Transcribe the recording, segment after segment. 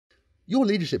Your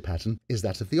leadership pattern is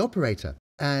that of the operator,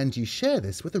 and you share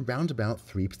this with around about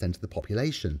 3% of the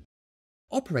population.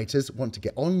 Operators want to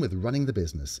get on with running the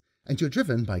business, and you're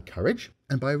driven by courage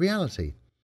and by reality.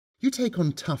 You take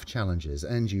on tough challenges,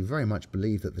 and you very much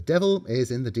believe that the devil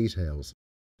is in the details.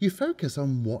 You focus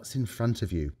on what's in front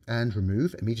of you and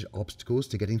remove immediate obstacles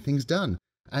to getting things done,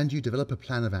 and you develop a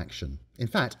plan of action. In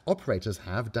fact, operators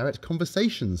have direct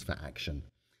conversations for action.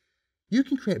 You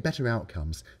can create better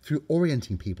outcomes through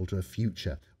orienting people to a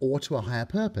future or to a higher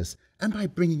purpose, and by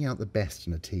bringing out the best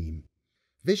in a team.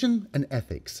 Vision and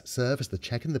ethics serve as the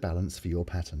check and the balance for your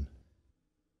pattern.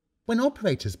 When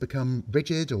operators become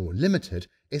rigid or limited,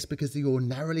 it's because you're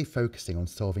narrowly focusing on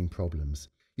solving problems.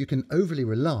 You can overly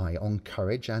rely on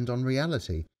courage and on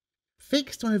reality.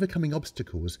 Fixed on overcoming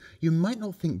obstacles, you might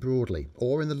not think broadly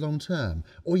or in the long term,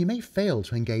 or you may fail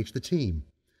to engage the team.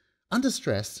 Under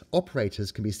stress,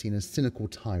 operators can be seen as cynical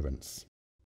tyrants.